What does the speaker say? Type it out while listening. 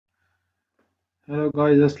Hello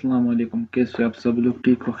guys, अस्सलाम वालेकुम। कैसे आप सब लोग?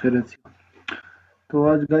 ठीक हो, खैरियत से? तो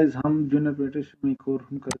आज गाइस हम जूनियर पेटिशन में एक और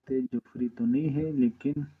रूम करते हैं जो फ्री तो नहीं है,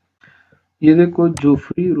 लेकिन ये देखो जो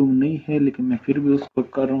फ्री रूम नहीं है लेकिन मैं फिर भी उसको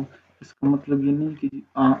कर रहा हूँ। इसका मतलब ये नहीं कि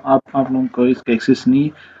आप लोगों को इसका एक्सेस नहीं।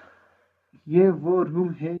 ये वो रूम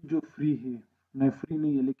है जो फ्री है, नहीं फ्री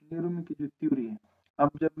नहीं है, लेकिन ये रूम की जो थ्योरी है।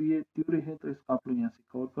 अब जब ये थ्योरी है तो इसको आप लोग यहाँ से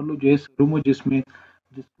कवर कर लो, जैसे रूम हो जिसमें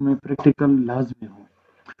जिसमें प्रैक्टिकल लाजमी हो।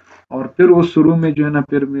 और फिर वो शुरू में जो है ना,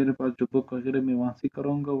 फिर मेरे पास जो बुक वगैरह मैं वहाँ से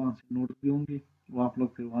कराऊंगा, वहाँ से नोट भी होंगे, वो आप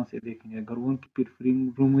लोग फिर वहाँ से देखेंगे। अगर वो उनकी फिर फ्री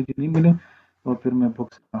रूम मुझे नहीं मिले तो फिर मैं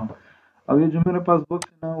बुक से कराऊँ। अब ये जो मेरे पास बुक्स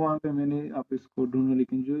है ना, वहाँ पे मैंने आप इसको ढूंढो,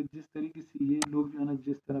 लेकिन जो जिस तरीके से ये लोग जो है ना,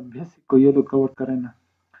 जिस तरह बेसिक को ये लोग कवर करें ना,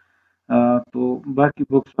 तो बाकी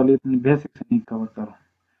बुक्स वाले इतने बेसिक से नहीं कवर कर रहा।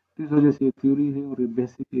 तो इस वजह से ये थ्योरी है और ये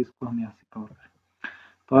बेसिक है, इसको हम यहाँ से कवर करें।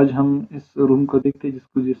 तो आज हम इस रूम को देखते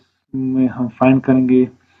हैं जिसमें हम फाइंड करेंगे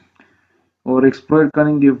और एक्सप्लोर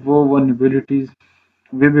करेंगे वो वल्नरेबिलिटीज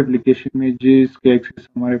वेब एप्लीकेशन में जिसके एक्सेस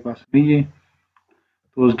हमारे पास नहीं है।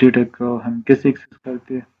 तो उस डेटा को हम कैसे एक्सेस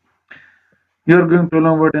करते हैं। You are going to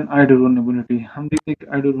learn what an idol vulnerability. हम देखते हैं कि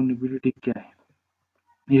आइडल वल्नरेबिलिटी क्या है,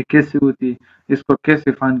 ये कैसे होती है, इसको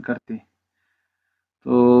कैसे फाइंड करते हैं।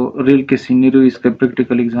 तो रियल के सीनरियो, इसका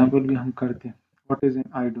प्रैक्टिकल एग्जांपल भी हम करते हैं। What is an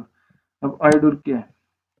आइडोर? अब आइडोर क्या है?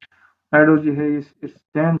 आइडोर जो है इस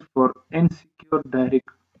stand for insecure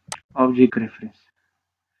direct object reference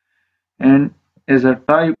and as a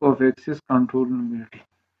type of access control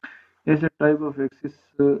vulnerability. ऐसे टाइप ऑफ एक्सेस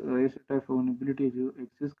ऐसे टाइप ऑफ वल्नरेबिलिटी जो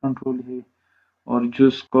एक्सेस कंट्रोल है और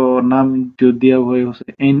जिसको नाम जो दिया हुआ है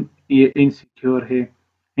उसे इन ये इनसिक्योर है,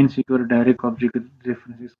 इनसिक्योर डायरेक्ट ऑब्जेक्ट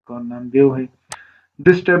रेफरेंस इसका नाम दिया हुआ है।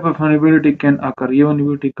 This type of vulnerability can occur. ये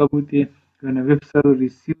वल्नरेबिलिटी कब होती है? When a web server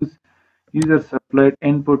receives user supplied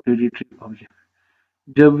input to retrieve object.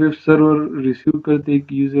 जब वेब सर्वर रिसीव करते हैं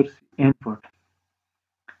कि यूजर से इनपुट,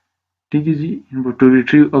 ठीक है जी, इनपुट टू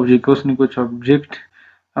रिट्रीव ऑब्जेक्ट, उसने कुछ ऑब्जेक्ट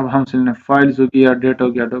अब हमसे लेना, फाइल्स हो गया, डेटा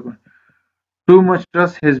हो गया, document. Too much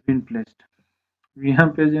trust has been placed. यहाँ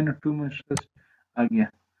पे जो है ना टू मच ट्रस्ट आ गया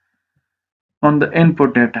on the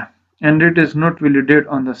input data and it is not validated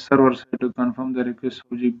on the server side to confirm the request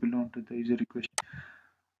object belong to the user request।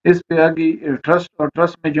 इस पे आगे trust, और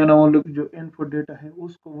ट्रस्ट में जो है ना वो लोग जो इनपुट डेटा है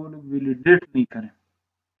उसको वो लोग वैलिडेट नहीं करें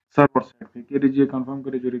सर्वर साइड पे कि ये कंफर्म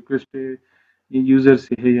करे जो रिक्वेस्ट है ये यूजर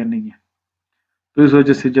से है या नहीं है। तो इस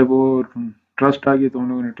वजह से जब वो ट्रस्ट आ गया तो उन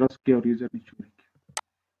लोगों ने ट्रस्ट किया और यूजर ने चोरी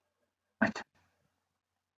किया। अच्छा,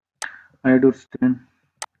 IDOR stand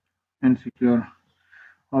insecure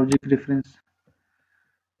object reference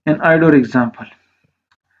and IDOR example.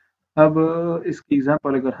 अब इसकी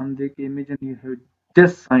एग्जांपल अगर हम देखें, imagine you have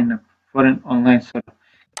just sign up for an online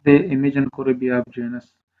service. They imagine करो भी आप जो है ना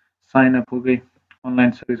साइन अप हो गए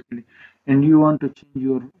ऑनलाइन सर्विस के लिए and you want to change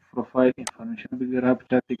your profile information. अगर आप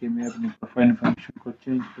चाहते कि मैं अपनी प्रोफाइल इंफॉर्मेशन को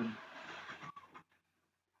चेंज करूं,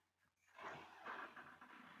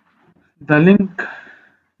 the link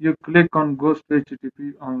you click on goes to HTTP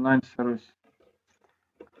online service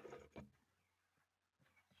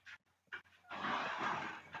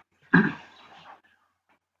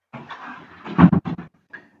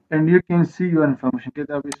and you can see your information।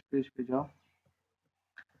 कहते आप इस पेज पे जाओ,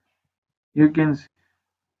 you can see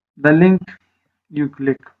the link you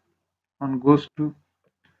click on goes to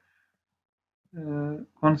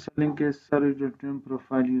कौन सा लिंक है? Search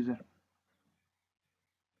profile user.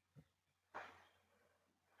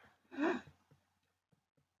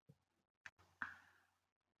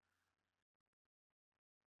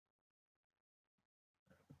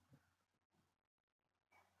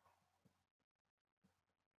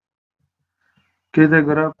 कहते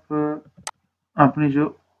अगर आप अपनी जो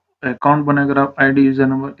अकाउंट बना, अगर आप आईडी यूजर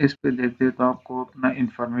नंबर इस पे देखते हैं तो आपको अपना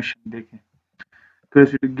इंफॉर्मेशन देखें। तो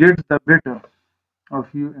it gets the better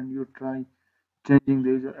of you and you try changing the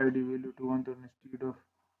user ID value to 1 instead of.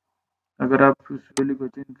 अगर आप उस वैल्यू को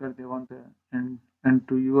चेंज करते 1 and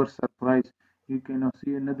to your surprise you can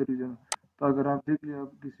see another user. तो अगर आप देख लिया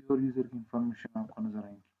आप किसी और यूजर की इंफॉर्मेशन आपको नजर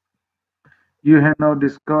आएंगी। You have now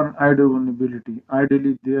discovered IDOR vulnerability. Ideally,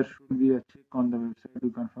 there should be a check on the website to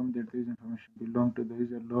confirm that this information belongs to the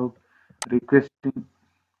user log requesting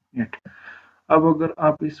it। अब अगर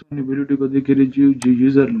आप इस vulnerability को देखिए, जो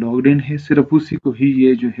यूजर लॉग्ड इन है सिर्फ उसी को ही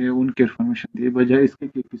ये जो है उनकी इंफॉर्मेशन दी, बजाय इसके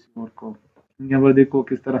कि किसी और को। यहाँ पर देखो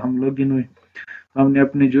किस तरह हम लॉग इन हुए। हमने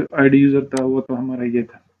अपने जो आईडी यूजर था वो तो हमारा ये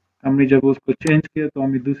था, हमने जब उसको चेंज किया तो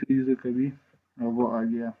हमें दूसरे यूजर का भी वो आ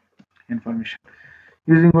गया information.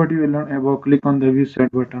 Using what you will learn above, click on the view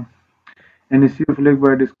set button and see flag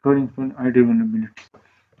by discovering from ID vulnerabilities।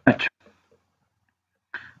 अच्छा,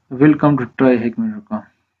 वेलकम टू ट्राई हैकमी.com।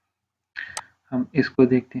 हम इसको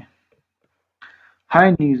देखते हैं। Hi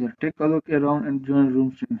new user, take a look around and join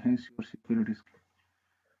rooms to enhance your security skills.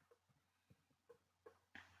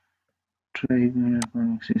 Tryhackmee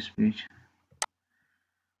access page.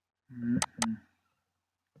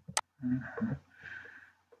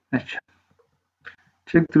 अच्छा.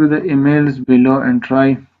 Check through the emails below and try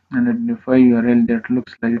and identify URL that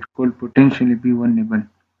looks like it could potentially be vulnerable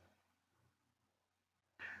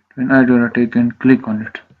to an IDOR attack and click on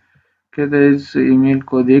it. कहते हैं इस email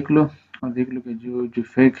को देख लो और देख लो कि जो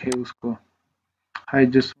fake है उसको. Hi,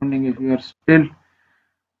 just wondering if you are still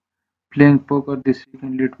playing poker this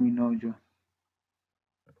weekend. Let me know, Joe.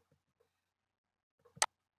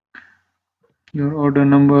 Your order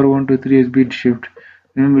number 123 has been shipped.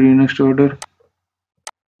 Remember your next order.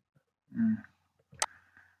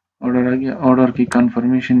 Order आ गया. ऑर्डर की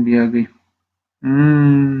कंफर्मेशन भी आ गई.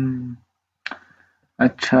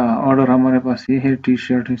 अच्छा, ऑर्डर हमारे पास ये है. टी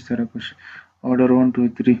शर्ट इस तरह कुछ. Order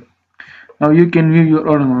 123. Now you can view your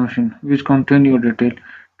order information which contain your detail.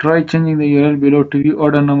 Try changing the URL below to view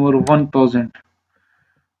order number 1000.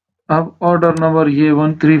 अब ऑर्डर नंबर ये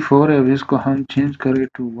 134 है. अब इसको हम चेंज करें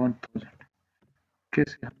टू 1000.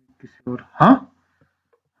 कैसे?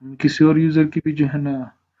 हम किसी और यूजर की भी जो है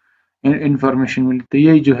ना इंफॉर्मेशन मिलती है.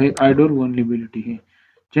 यही जो है आइडोर वनरेबिलिटी है.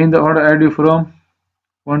 Change the order ID from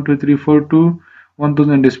 12342 to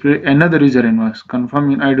 1000. Display another user invoice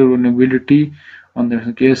confirming आइडोर vulnerability on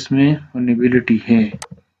the case में वनरेबिलिटी है.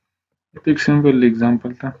 तो एक सिंपल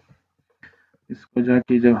एग्जांपल था. इसको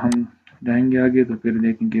जाके जब हम जाएंगे आगे तो फिर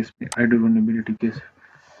देखेंगे इसमें आइडोर वनरेबिलिटी कैसे.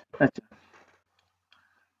 अच्छा,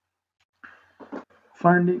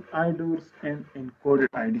 फाइंडिंग आइडोर्स एंड एनकोडेड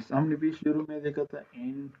आईडीज. हमने पिछले रूम में देखा था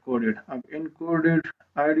एनकोडेड. अब एनकोडेड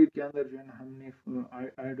आईडी के अंदर जो है ना हमने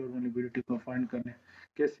आइडोर वनरेबिलिटी को फाइंड करना है.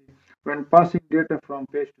 कैसे? When passing data from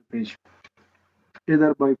page to page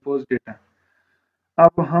इधर बाय पोस्ट डेटा.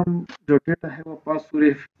 अब हम जो डेटा है वो पास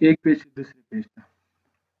पूरे एक पेज से दूसरे पेज तक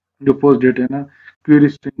जो पोस्ट डेटा है ना, क्वेरी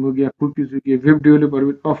स्ट्रिंग हो गया, कुकीज हो गया, web developer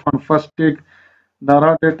will often first take the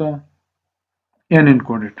raw data and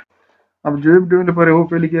encoded. अब जो वेब डेवलपर है वो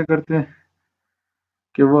पहले क्या करते हैं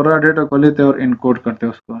कि वो रॉ डेटा को लेते हैं और एनकोड करते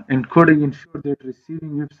हैं उसको. Encoding ensure that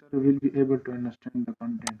receiving web server will be able to understand the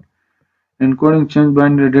content. Encoding change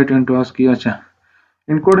binary data into ASCII. अच्छा,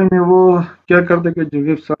 एनकोडिंग में वो क्या करते हैं कि जो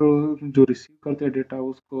वेब सर्वर जो रिसीव करते हैं डेटा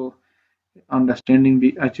उसको अंडरस्टैंडिंग भी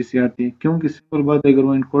अच्छी से आती है. क्योंकि सिंपल बात है, अगर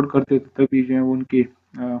वो इनकोड करते तो तभी जो है उनकी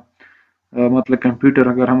मतलब कंप्यूटर,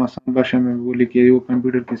 अगर हम आसान भाषा में बोले कि वो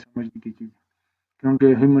कंप्यूटर की समझने की चीज़,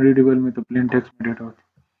 क्योंकि ह्यूमन रीडेबल में तो प्लेन टेक्स्ट में डेटा होता है.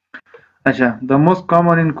 अच्छा, the most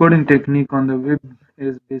common encoding technique on the web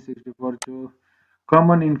is base64. जो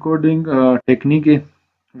कॉमन इनकोडिंग टेक्निक है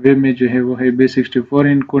वेब में जो है वो है base64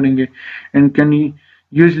 इनकोडिंग है and can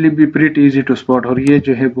usually be pretty easy to spot. और ये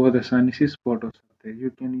जो है बहुत आसानी से स्पॉट हो सकते हैं. You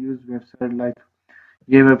can use website like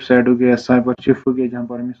ये वेबसाइट हो गया, साइबर चिफ हो गया, जहाँ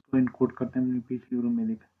पर हम इसको इनकोड करते हैं. हमने पिछले रूम में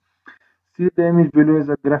देखा. See the image below is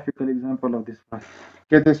a graphical example of this process.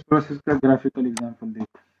 कहते हैं इस प्रोसेस का ग्राफिकल एग्जांपल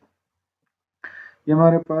देखो. ये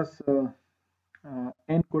हमारे पास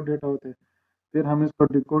एनकोड डेटा होता है. फिर हम इसको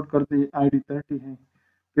डिकोड करते हैं. आईडी 30 है.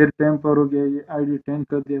 फिर टेम्पर हो गया, ये आईडी 10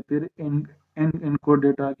 कर दिया. फिर एनकोड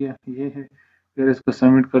डेटा आ गया, ये है. फिर इसको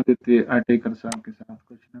सबमिट कर देते हैं अटैकर साहब के साथ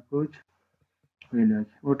कुछ ना कुछ value.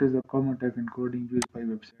 What is the common type encoding used by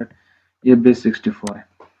website? ये base64 है.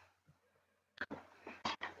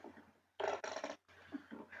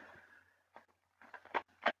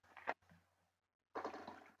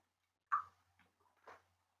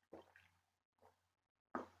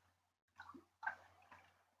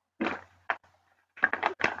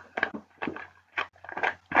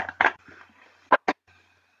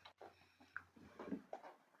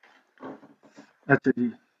 अच्छा जी,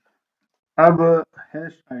 अब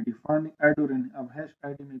हैश आईडी फाइंडिंग आइडोर. अब हैश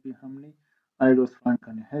आईडी में भी हमने आइडोर्स फाइंड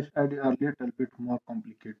करने. Hash ID are little bit more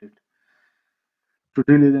complicated to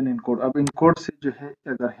deal then encode. अब इनकोड से जो है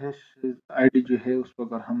अगर हैश आईडी जो है उसको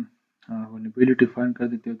अगर हम वनरेबिलिटी फाइंड कर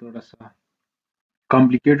देते हैं थोड़ा सा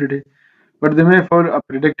कॉम्प्लिकेटेड है. But they may follow a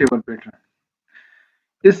predictable pattern.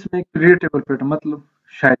 इसमें प्रेडिक्टेबल पैटर्न मतलब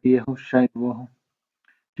शायद ये हो शायद वो हो.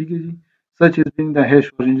 ठीक है जी. Such is being the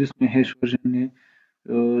hash version, जिसमें हैश वर्जन ने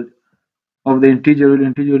ऑफ द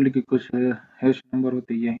इंटीजर के कुछ हैश नंबर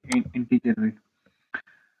होते हैं. Integer value.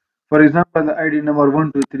 For example the ID number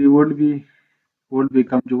 123 वोल्ड भी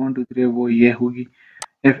कम जो 123 है वो ये होगी.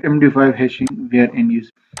 if MD5 hashing where in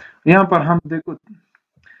use. यहाँ पर हम देखो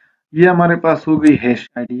ये हमारे पास हो गई हैश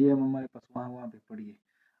आईडी. ये हमारे पास वहां पे पड़ी है.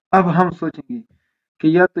 अब हम सोचेंगे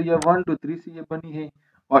कि या तो ये 123 से ये बनी है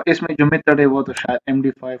और इसमें जो मेथड है वो तो शायद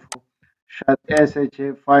MD5 हो, शायद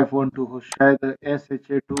SH512 हो, शायद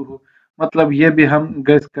SH2 हो. मतलब ये भी हम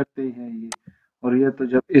गेस करते हैं ये. और ये तो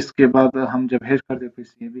जब इसके बाद हम जब हैश कर देते हैं,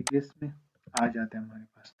 ये भी गेस में आ जाते हैं हमारे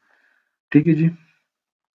पास। ठीक है जी,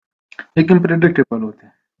 लेकिन प्रेडिक्टेबल होते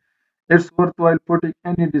हैं। It's worth while putting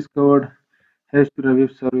any discovered hash to the web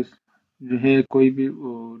service. जो है कोई भी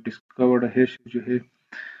डिस्कवर्ड हैश जो है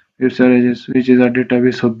web service which is a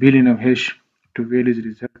database of billion of hash to various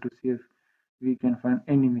result to see if we can find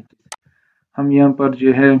any matches। हम यहाँ पर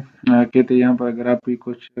जो है कहते हैं यहाँ पर अगर आप भी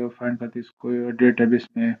कुछ फाइंड करते हैं इसको डेटाबेस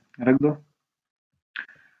में रख दो,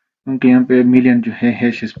 क्योंकि यहाँ पे मिलियन जो है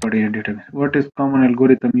हैशेस पड़े हैं database. What is common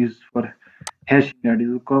algorithm use for hashing that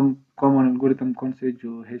is common algorithm कौन से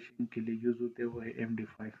जो हैशिंग के लिए यूज होते हैं वो है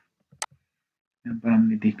MD5। यहाँ पर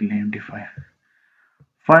हमने देख लिया MD5।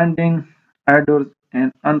 फाइंडिंग आइडोर्स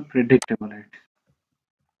एंड अनप्रेडिक्टेबल आइड।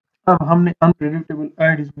 अब हमने अनप्रेडिक्टेबल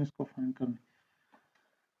आइडीज में इसको फाइंड करना।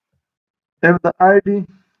 If the ID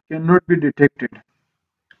cannot be detected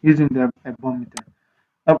using the above method।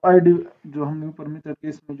 अब आईडी जो हमने ऊपर मेथड के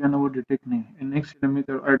इसमें जो है ना वो डिटेक्ट नहीं है। Next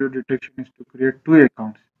method ID detection is to create to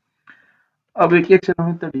accounts. अब एक एक्शन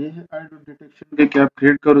मेथड ये है आईडी डिटेक्शन के कि आप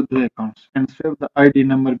क्रिएट करो दो accounts and swap the ID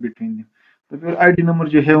number between them. तो फिर आईडी नंबर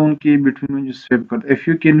जो है उनकी बिटवीन में जो स्वेप कर। If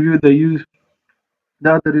you can view the use the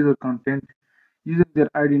other user content using their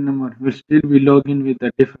ID number will still be log in with a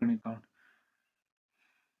different account।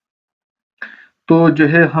 तो जो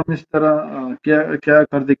है हम इस तरह क्या क्या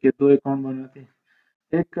कर दे के दो अकाउंट बनाते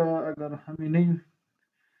हैं। एक अगर हमें नहीं,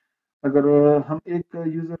 अगर हम एक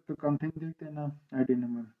यूजर का कंटेंट देखते हैं ना आईडी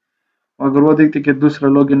नंबर, अगर वो देखते कि दूसरा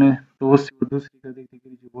लॉगिन है तो उससे वो दूसरी का देखते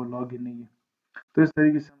कि वो लॉगिन नहीं है। तो इस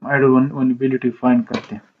तरीके से हम आईडी वनएबिलिटी फाइंड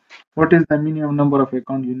करते हैं। What is the minimum number of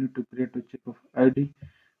account you need to create to check of ID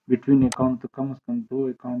between account. तो कम से कम दो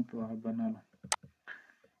अकाउंट तो आप बना लो।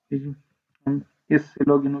 ठीक है, हम इससे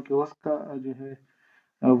लॉगिन होकर उसका जो है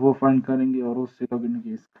वो फाइंड करेंगे और उससे लॉगिन होकर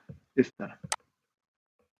इसका। इस तरह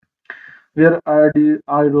वेयर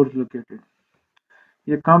आईडोर्स लोकेटेड,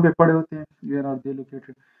 ये कहाँ पे पड़े होते हैं, where are they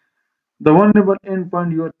located. The vulnerable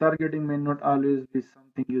endpoint you are targeting may not always be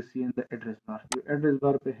something you see in the address bar। जो एड्रेस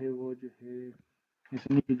बार पे है वो जो है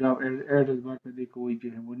ऐसे नहीं कि जो आप एड्रेस बार पे देखो वही जो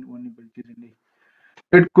है vulnerable चीजें नहीं।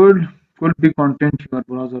 It could be content your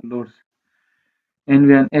browser loads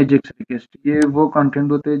and an AJAX request। ये वो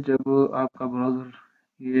कंटेंट होते हैं जब आपका ब्राउजर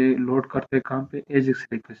ये लोड करते हैं कहाँ पे, AJAX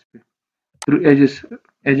रिक्वेस्ट पे, थ्रू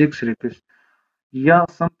AJAX रिक्वेस्ट, या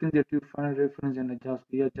something that you find reference in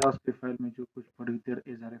JavaScript या जावास्क्रिप्ट फाइल में जो कुछ पड़ी होती है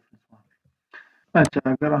एज अ रेफरेंस वहाँ पे।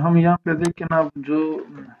 अच्छा, अगर हम यहाँ पे देखें ना जो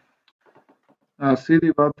सीधी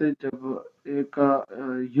बात है, जब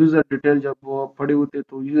एक यूजर डिटेल जब वो पड़ी होती है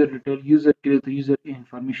तो यूजर डिटेल यूजर के लिए तो यूजर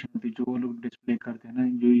इंफॉर्मेशन होती है जो वो लोग डिस्प्ले करते हैं ना,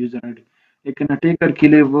 जो यूजर आईडी। लेकिन अटैकर के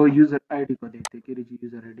लिए वो यूजर आईडी को देखते हैं कि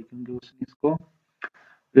यूजर आईडी, क्योंकि उसने इसको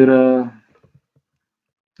फिर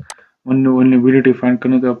वनएबिलिटी फाइंड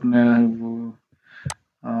करने तो अपने वो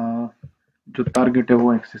जो टारगेट है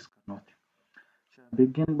वो एक्सेस करना होता है।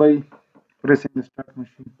 Begin by pressing start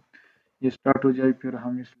machine, ये स्टार्ट हो जाए फिर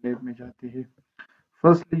हम इस लैब में जाते हैं।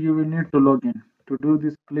 Firstly, you will need to log in। To do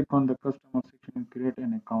this, click on the customer section and create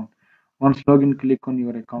an account। Once login, click on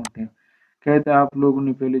your account name। कहते हैं आप लोगों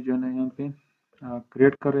ने पहले जो है ना यहाँ पे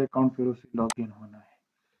क्रिएट करे अकाउंट, फिर उसे लॉग इन होना है।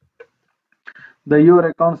 The your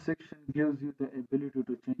account section gives you the ability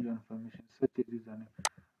to change your information such as username।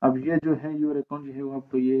 अब ये जो है योर अकाउंट जो है वो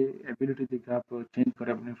आपको ये एबिलिटी देगा आप चेंज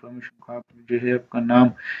करें अपनी इंफॉर्मेशन को। आप जो है आपका नाम,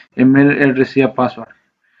 ईमेल एड्रेस या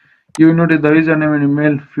password. You note the username and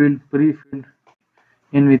email field pre filled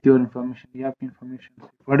in with your information, ये आपकी इन्फॉर्मेशन से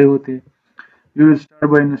पड़े होते हैं। You will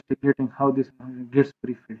start by investigating how this gets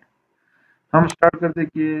pre filled. हम स्टार्ट करते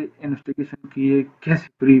कि इन्वेस्टिगेशन की ये कैसे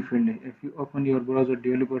प्री फिल्ड है। If you open your browser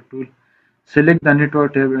developer tool, select the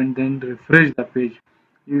network tab and then refresh the page।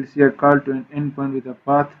 You will see a call to an endpoint with a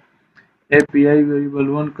path, API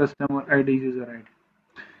variable, one customer ID, user ID।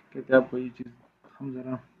 कहते हैं आपको ये चीज, हम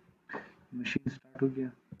जरा machine start हो गया।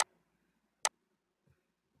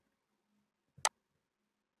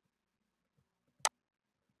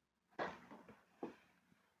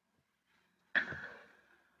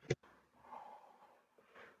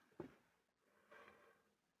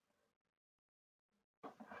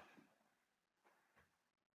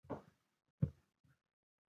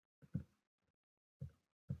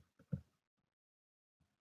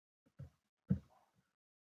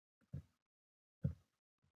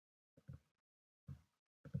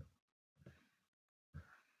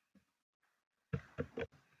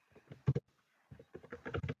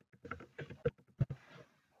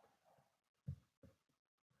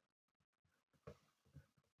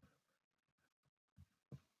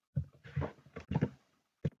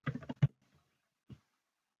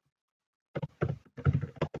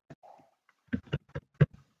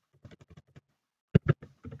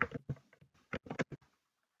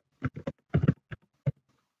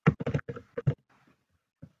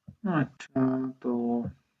 अच्छा, तो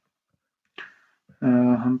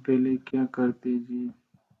हम पहले क्या करते जी,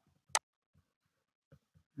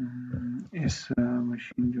 इस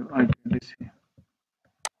मशीन जो आज से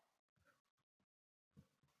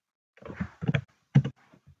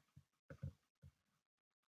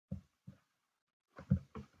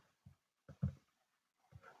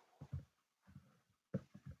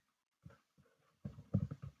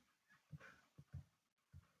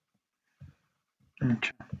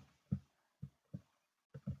अच्छा,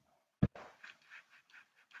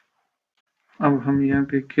 अब हम यहाँ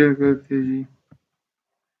पे क्या करते जी,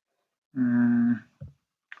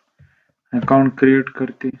 अकाउंट क्रिएट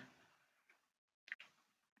करते।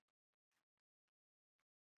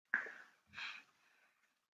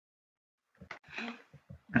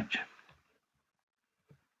 अच्छा,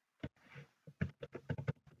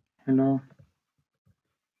 हेलो,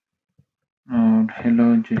 और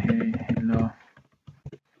हेलो जो है हेलो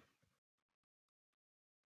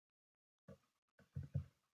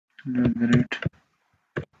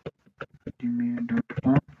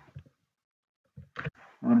 @gmail.com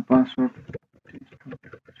और पासवर्ड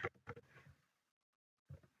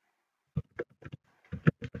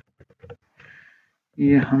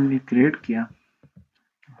ये हमने क्रिएट किया।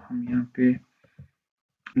 हम यहाँ पे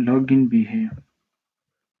लॉगिन भी है,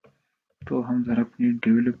 तो हम जरा अपनी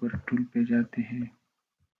डेवलपर टूल पे जाते हैं।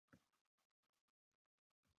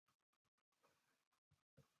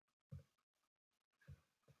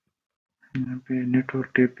 यहाँ पे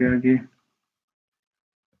नेटवर्क टैब पे आगे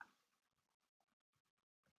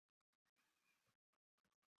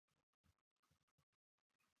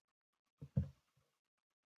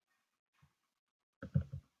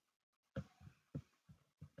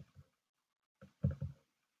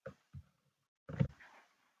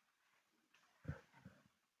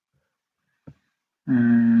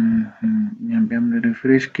यहाँ पे हमने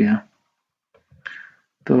रिफ्रेश किया,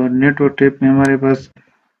 तो नेटवर्क टैब में हमारे पास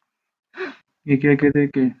ये क्या कहते हैं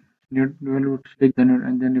कि net develop select the node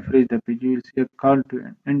and then refresh the page, you will see a call to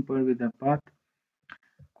endpoint with the path।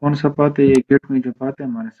 कौन सा पाथ है? ये गेट में जो पाथ है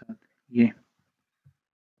हमारे साथ, ये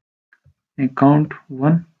अकाउंट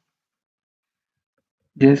 1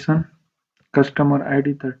 जेसन कस्टमर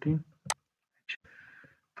आईडी 13।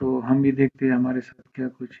 तो हम भी देखते हैं हमारे साथ क्या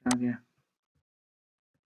कुछ आ गया।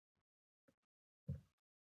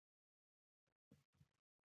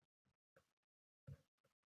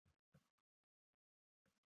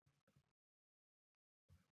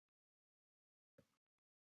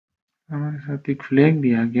 हमारे साथ एक फ्लैग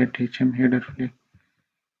भी आ गया, टीएचएम हेडर फ्लैग।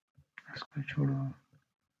 इसको छोड़ो,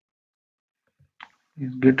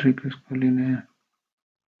 इस गेट रिक्वेस्ट को लेना है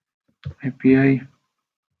एपीआई।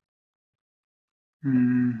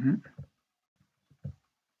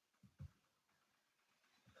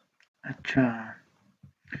 अच्छा,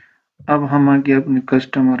 अब हम आ गए अपने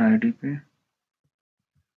कस्टमर आईडी पे।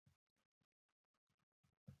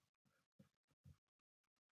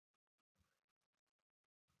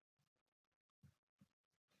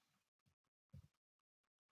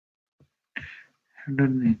 हेडर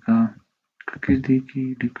देखा, कुकीज देखी,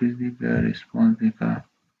 रिक्वेस्ट देखा, रिस्पॉन्स देखा।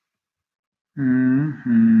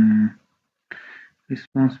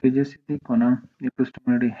 रिस्पॉन्स पे जैसे देखो ना, ये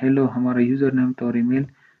कस्टमर आईडी हेलो, हमारा यूजर नेम तो और ईमेल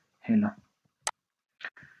हेलो।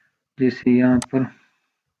 जैसे यहाँ पर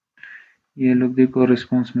ये लोग देखो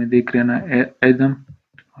रिस्पॉन्स में देख रहे हैं ना, एदम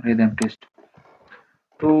और एदम टेस्ट।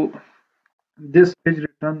 तो this page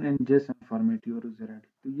return in JSON format your user ID.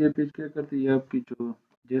 तो ये पेज क्या करती है, आपकी जो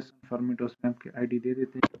जेसन फॉर्मेट है उसमें आपकी आईडी दे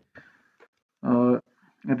देते हैं और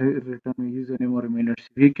return username or email address.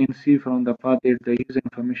 We can see from the path that the user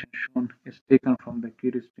information shown is taken from the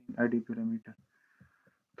query string ID parameter।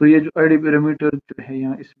 तो ये जो ID पैरामीटर जो है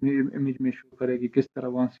यहाँ इस इमेज में शो करेगी किस तरह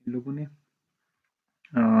वहां से लोगों ने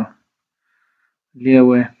लिया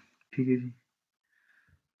हुआ है। ठीक है जी,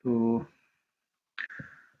 तो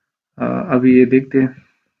अभी ये देखते हैं।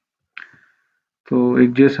 तो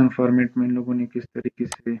एक जेसन फॉर्मेट में इन लोगों ने किस तरीके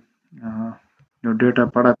से जो डेटा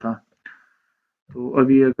पड़ा था। तो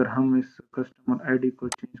अभी अगर हम इस कस्टमर आईडी को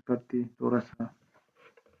चेंज करते थोड़ा सा,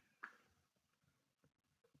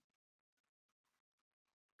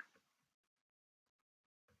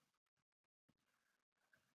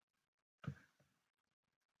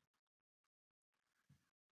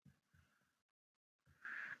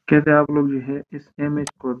 कहते हैं आप लोग जो है इस इमेज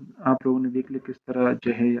को आप लोगों ने देख लिया किस तरह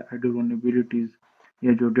जो है आईडी वल्नरेबिलिटीज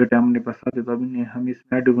या जो डेटा हमने पासा थे। तो अभी हम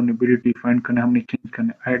इसमें आईडी वल्नरेबिलिटी फाइंड करना, हमने चेंज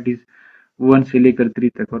करना आईडी 1 से लेकर 3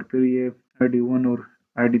 तक, और फिर ये आईडी 1 और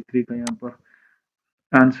आईडी 3 का यहाँ पर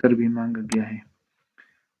आंसर भी मांगा गया है।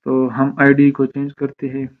 तो हम आईडी को चेंज करते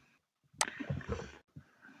हैं।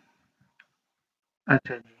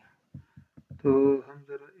 अच्छा जी, तो हम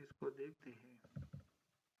जरा इसको देखते हैं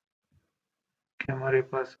कि हमारे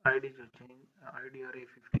पास आईडी जो चेंज आईडी आ रही है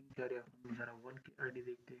 15 की आ रही है। हम जरा 1 की आईडी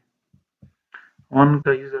देखते हैं। 1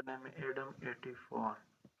 का यूजर नेम है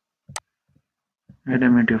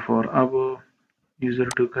एडम84। अब यूजर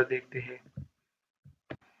 2 का देखते हैं।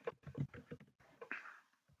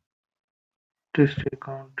 टेस्ट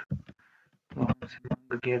अकाउंट तो हमसे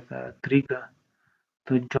मांगा गया था 3 का,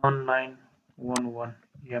 तो जॉन 911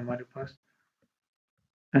 ये हमारे पास।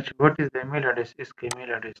 अच्छा, what is the email address, इसका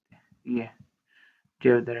ईमेल एड्रेस ये @,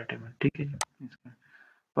 ठीक है जी इसका।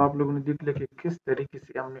 तो आप लोगों ने देख लिया कि किस तरीके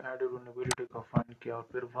से हमने आईडी वल्नरेबिलिटी को फाइंड किया और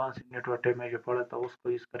फिर वहां से नेटवर्क अटैक में जो पड़ा था उसको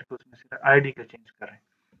यूज करके उसमें सिर्फ आईडी का चेंज कर रहे हैं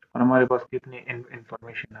और हमारे पास कितनी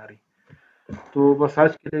इंफॉर्मेशन आ रही। तो बस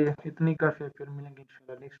आज के लिए इतनी काफी है, फिर मिलेंगे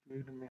इंशाल्लाह नेक्स्ट वीडियो में।